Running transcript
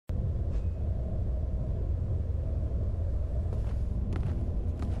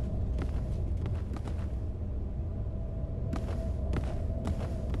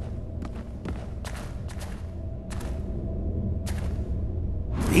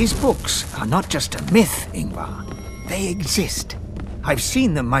These books are not just a myth, Ingvar. They exist. I've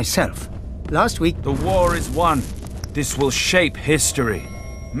seen them myself. Last week... The war is won. This will shape history.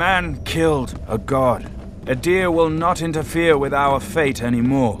 Man killed a god. Edir will not interfere with our fate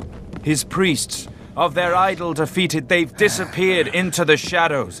anymore. His priests, of their idol defeated, they've disappeared into the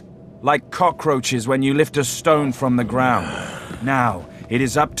shadows, like cockroaches when you lift a stone from the ground. Now, it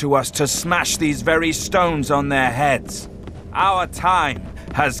is up to us to smash these very stones on their heads. Our time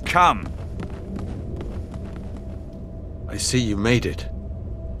has come. I see you made it.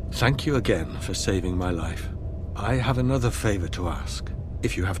 Thank you again for saving my life. I have another favor to ask,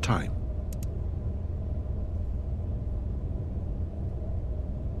 if you have time.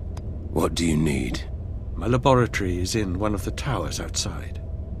 What do you need? My laboratory is in one of the towers outside.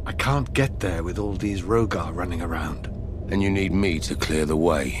 I can't get there with all these Rogar running around. And you need me to clear the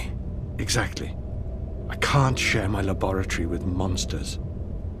way. Exactly. I can't share my laboratory with monsters.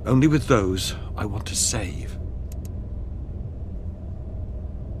 Only with those I want to save.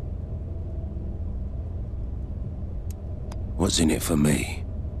 What's in it for me?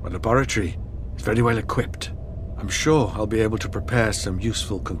 My laboratory is very well equipped. I'm sure I'll be able to prepare some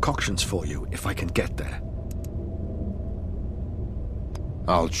useful concoctions for you if I can get there.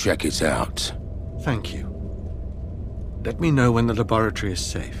 I'll check it out. Thank you. Let me know when the laboratory is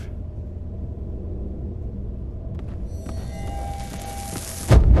safe.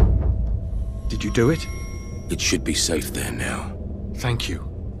 Did you do it? It should be safe there now. Thank you.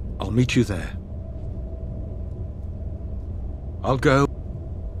 I'll meet you there. I'll go.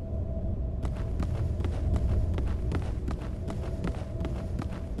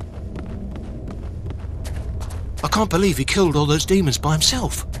 I can't believe he killed all those demons by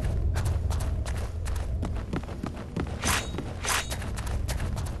himself.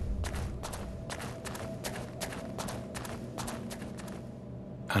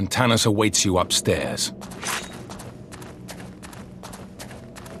 Antanas awaits you upstairs.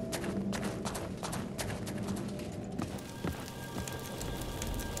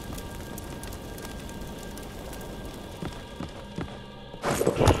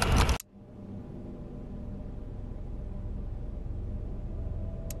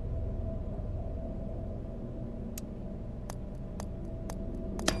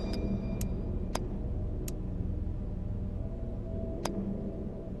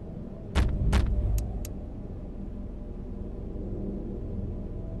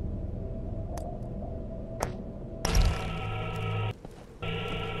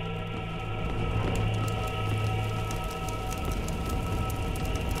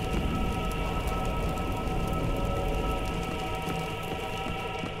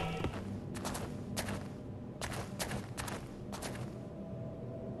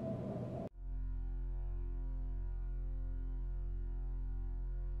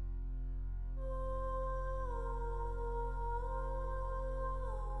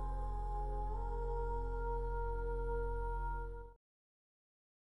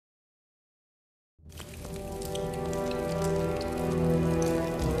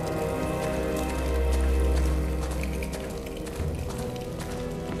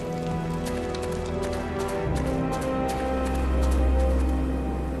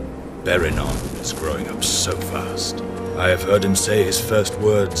 Berinon is growing up so fast. I have heard him say his first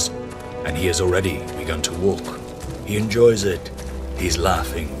words, and he has already begun to walk. He enjoys it. He's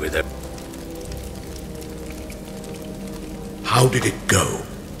laughing with it. How did it go?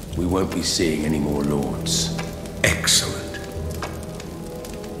 We won't be seeing any more lords. Excellent.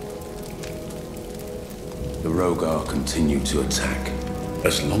 The Rogar continue to attack.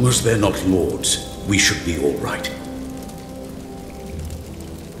 As long as they're not lords, we should be all right.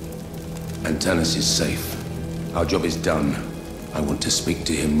 Antanas is safe. Our job is done. I want to speak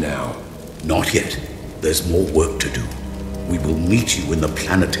to him now. Not yet. There's more work to do. We will meet you in the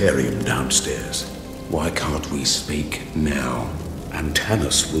planetarium downstairs. Why can't we speak now?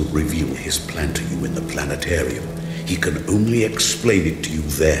 Antanas will reveal his plan to you in the planetarium. He can only explain it to you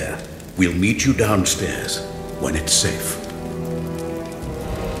there. We'll meet you downstairs when it's safe.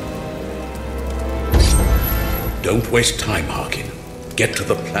 Don't waste time, Harkin. Get to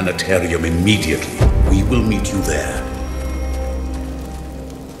the planetarium immediately. We will meet you there.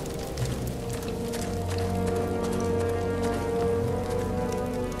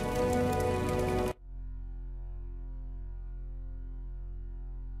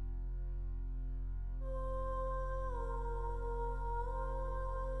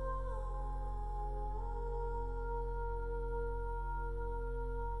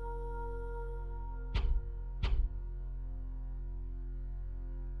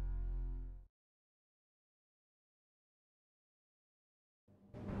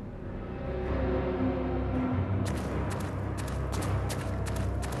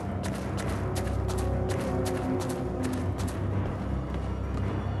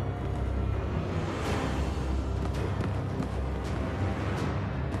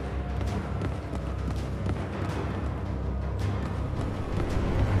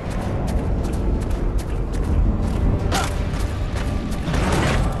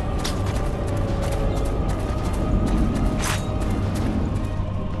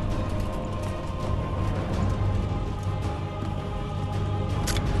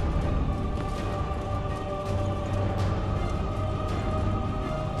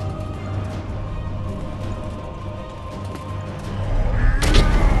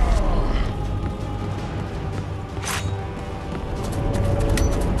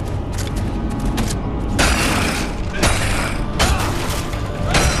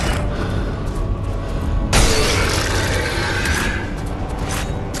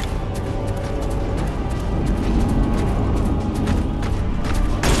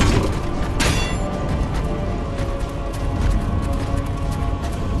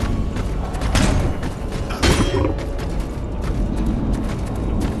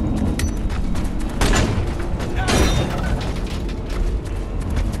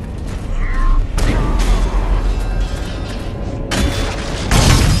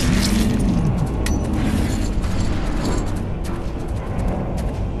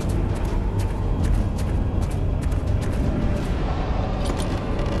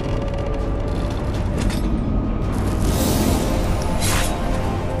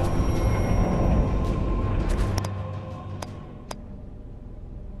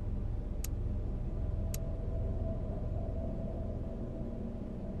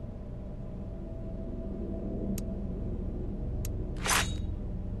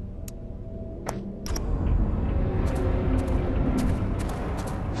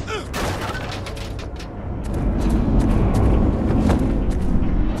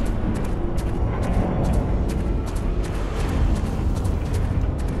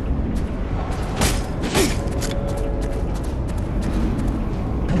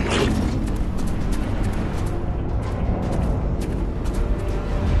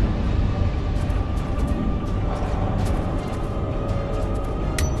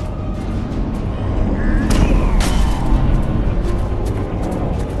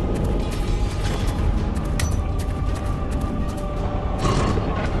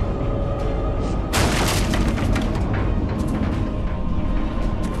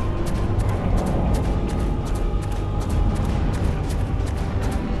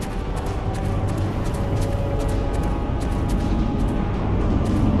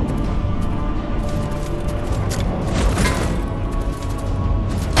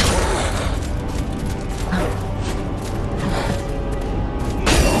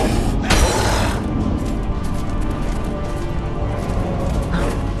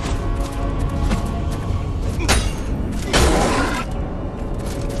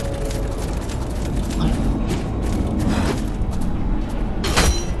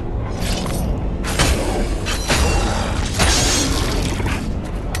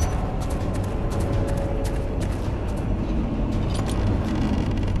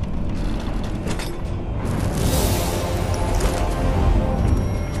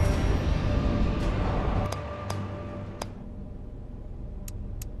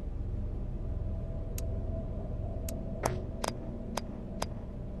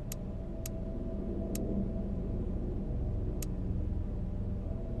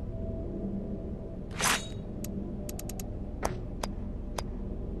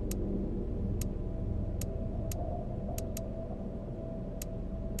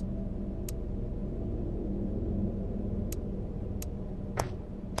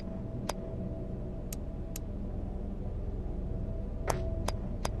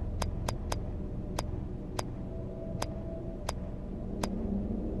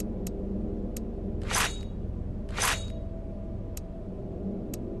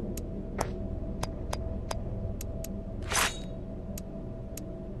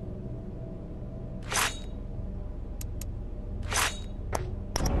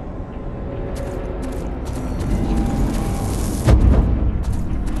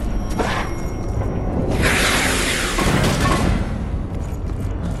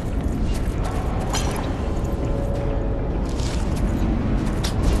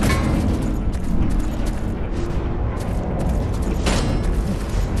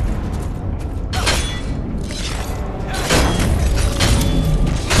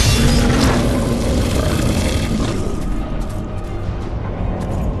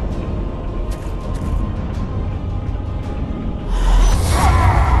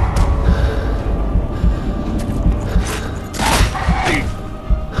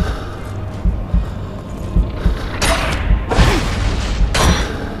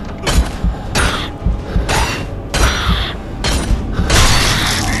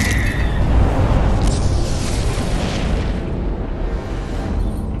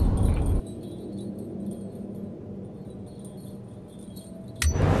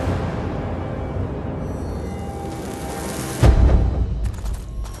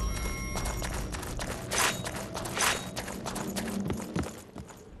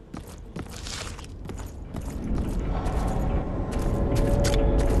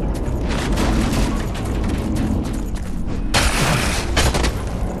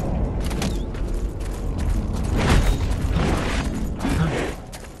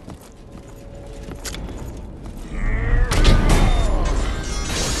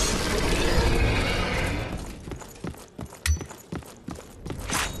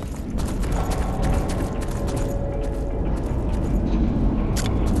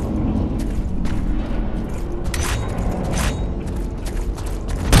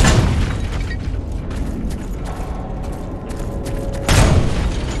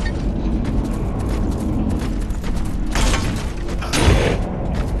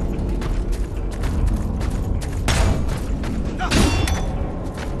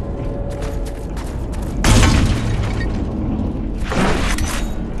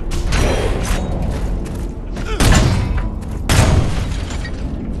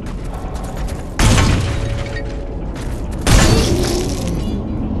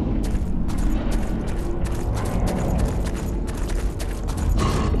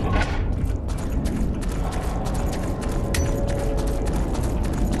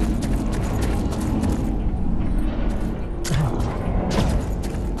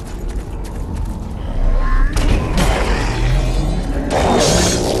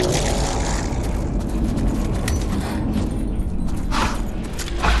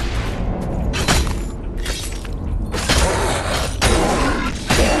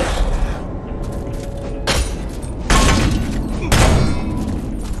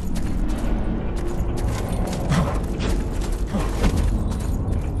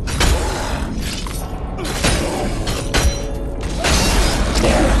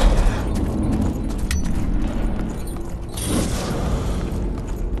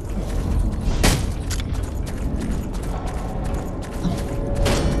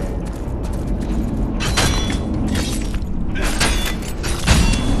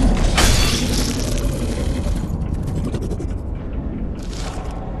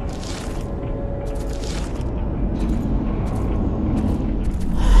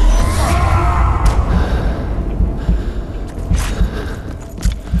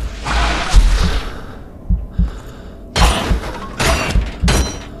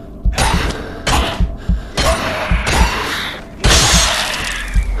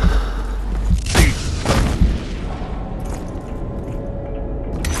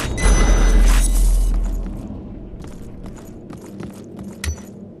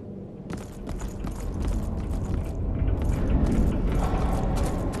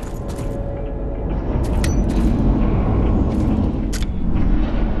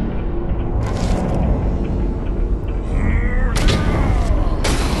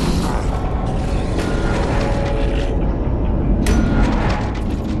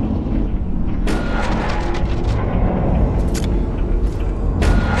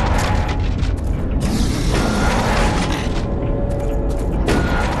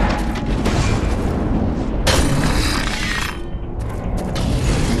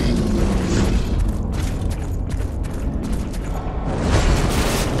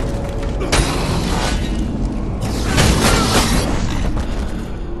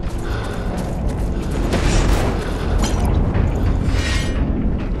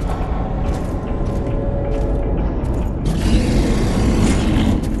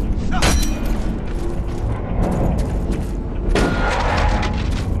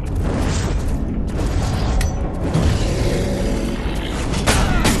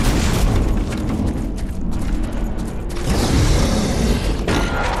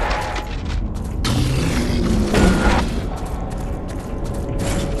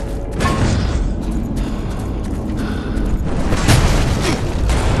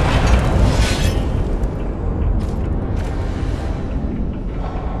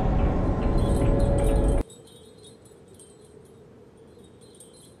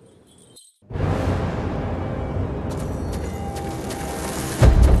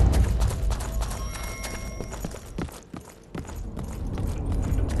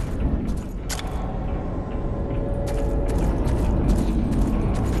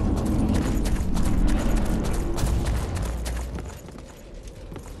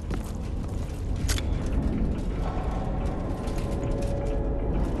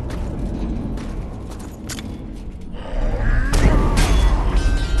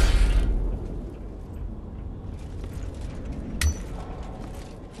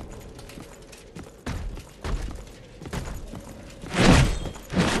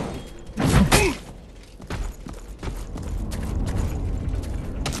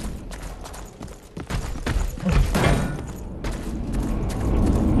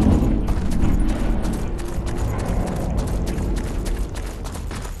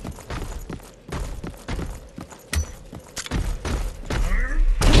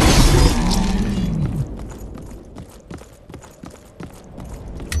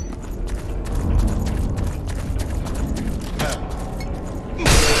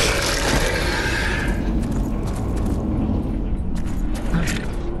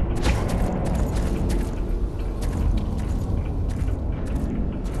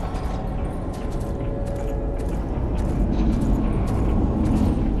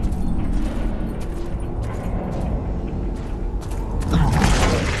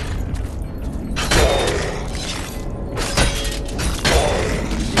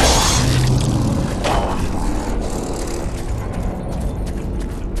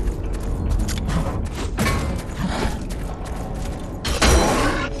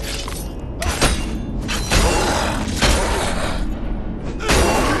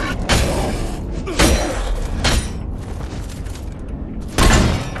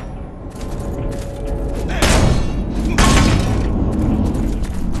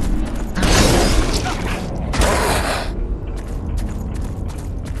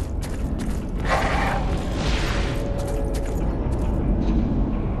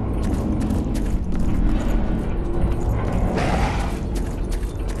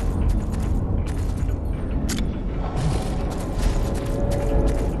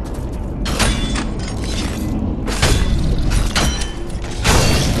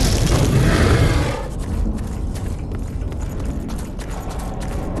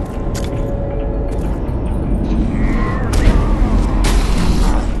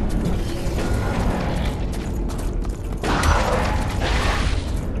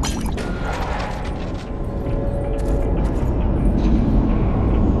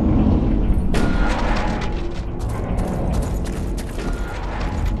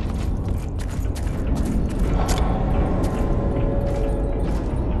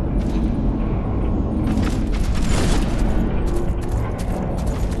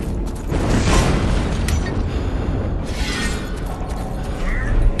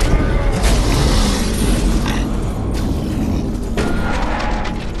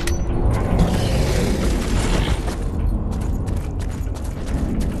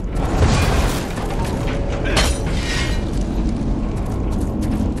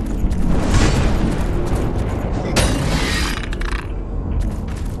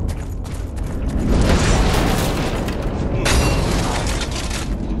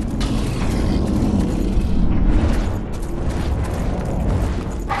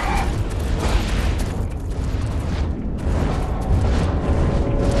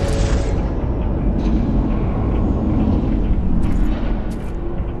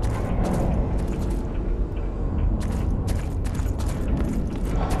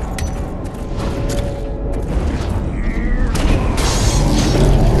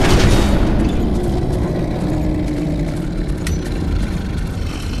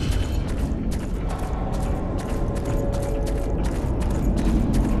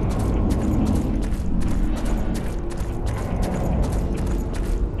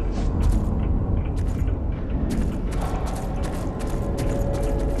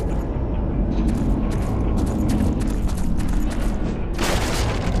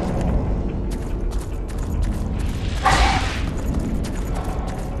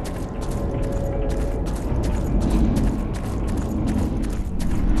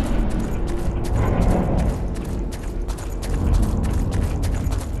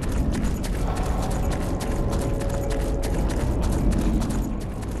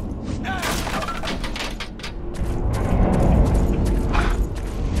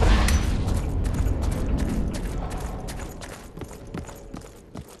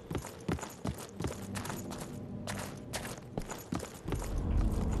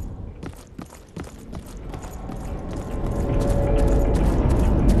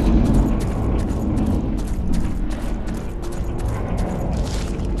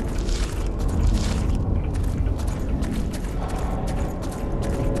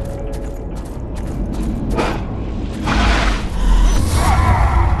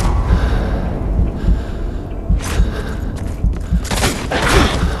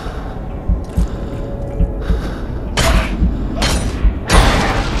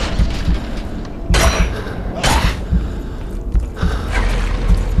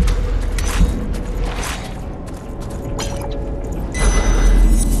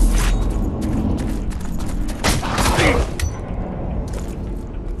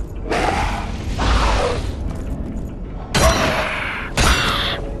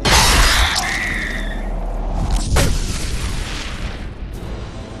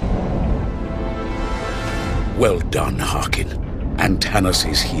 Well done, Harkin. Antanas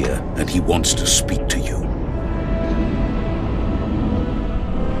is here, and he wants to speak to you.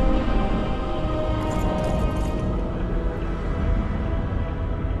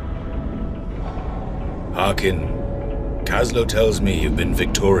 Harkin, Kaslo tells me you've been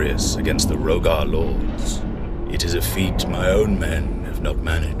victorious against the Rhogar Lords. It is a feat my own men have not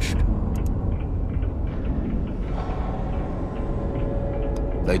managed.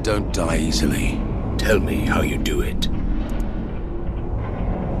 They don't die easily. Tell me how you do it.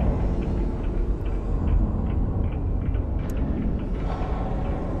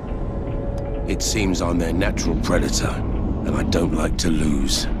 It seems I'm their natural predator, and I don't like to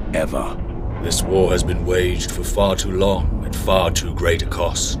lose, ever. This war has been waged for far too long, at far too great a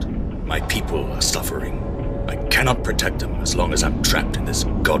cost. My people are suffering. I cannot protect them as long as I'm trapped in this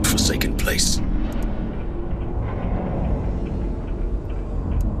godforsaken place.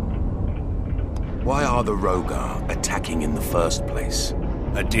 Why are the Rhogar attacking in the first place?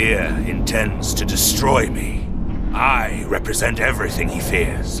 Adir intends to destroy me. I represent everything he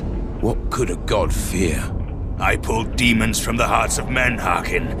fears. What could a god fear? I pull demons from the hearts of men,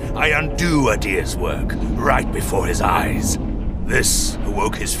 Harkin. I undo Adir's work, right before his eyes. This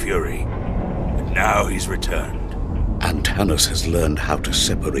awoke his fury, but now he's returned. Antanas has learned how to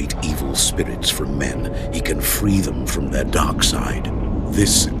separate evil spirits from men. He can free them from their dark side.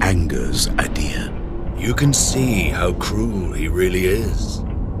 This angers Adir. You can see how cruel he really is.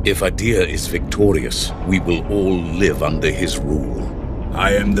 If Adir is victorious, we will all live under his rule.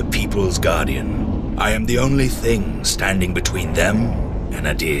 I am the people's guardian. I am the only thing standing between them and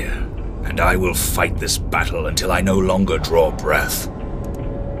Adir. And I will fight this battle until I no longer draw breath.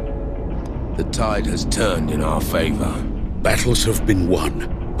 The tide has turned in our favor. Battles have been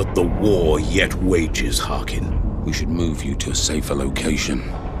won, but the war yet wages, Harkin. We should move you to a safer location.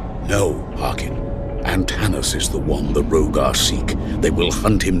 No, Harkin. Antanas is the one the Rhogar seek. They will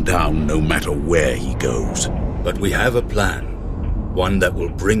hunt him down no matter where he goes. But we have a plan. One that will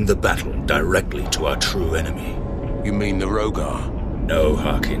bring the battle directly to our true enemy. You mean the Rhogar? No,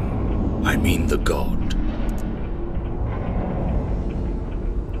 Harkin. I mean the god.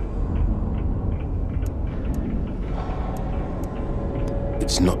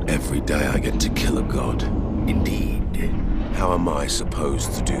 It's not every day I get to kill a god. Indeed. How am I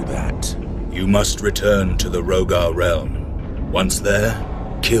supposed to do that? You must return to the Rhogar realm. Once there,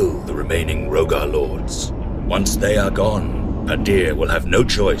 kill the remaining Rhogar lords. Once they are gone, Adir will have no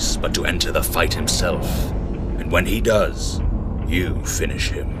choice but to enter the fight himself. And when he does, you finish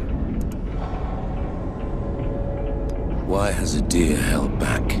him. Why has Adir held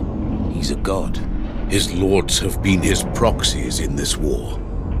back? He's a god. His lords have been his proxies in this war.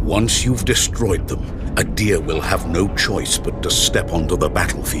 Once you've destroyed them, Adir will have no choice but to step onto the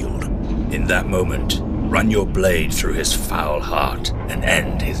battlefield. In that moment, run your blade through his foul heart and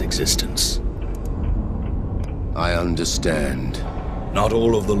end his existence. I understand. Not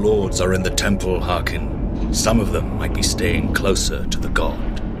all of the lords are in the temple, Harkin. Some of them might be staying closer to the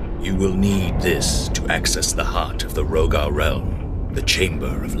god. You will need this to access the heart of the Rhogar realm, the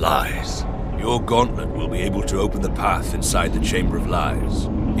Chamber of Lies. Your gauntlet will be able to open the path inside the Chamber of Lies,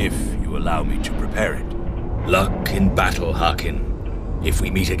 if you allow me to prepare it. Luck in battle, Harkin. If we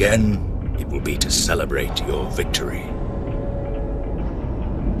meet again, it will be to celebrate your victory.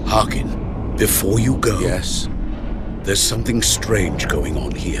 Harkin, before you go... Yes? There's something strange going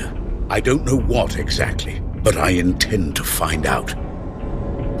on here. I don't know what exactly, but I intend to find out.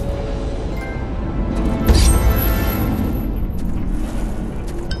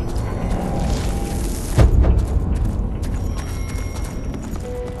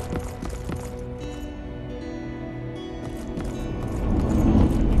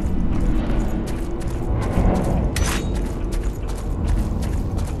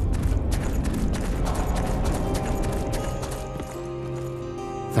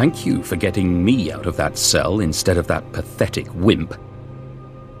 Thank you for getting me out of that cell instead of that pathetic wimp.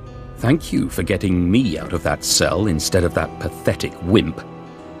 Thank you for getting me out of that cell instead of that pathetic wimp.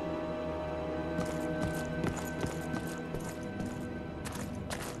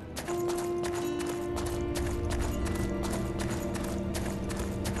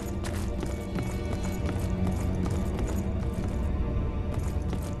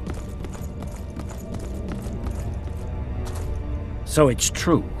 So it's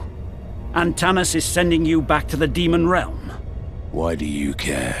true. Antanas is sending you back to the demon realm. Why do you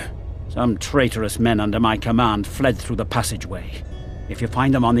care? Some traitorous men under my command fled through the passageway. If you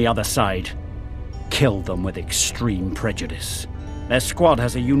find them on the other side, kill them with extreme prejudice. Their squad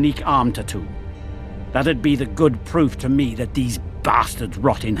has a unique arm tattoo. That'd be the good proof to me that these bastards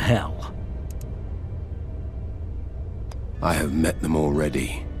rot in hell. I have met them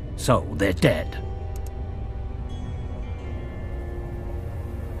already. So they're dead.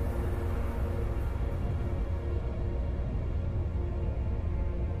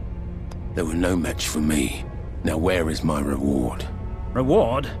 They were no match for me. Now where is my reward?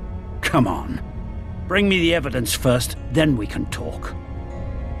 Reward? Come on. Bring me the evidence first, then we can talk.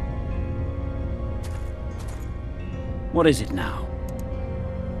 What is it now?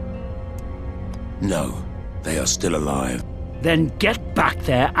 No, they are still alive. Then get back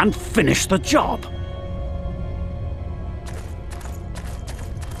there and finish the job!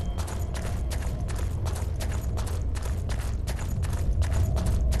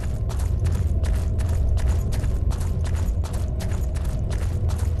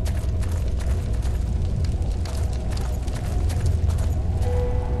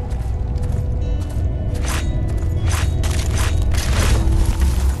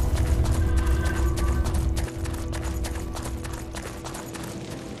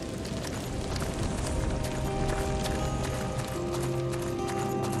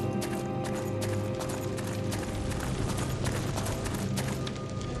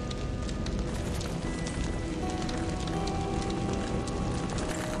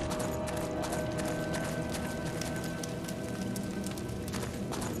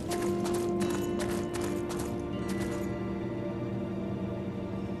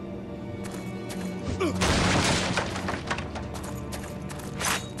 Ugh!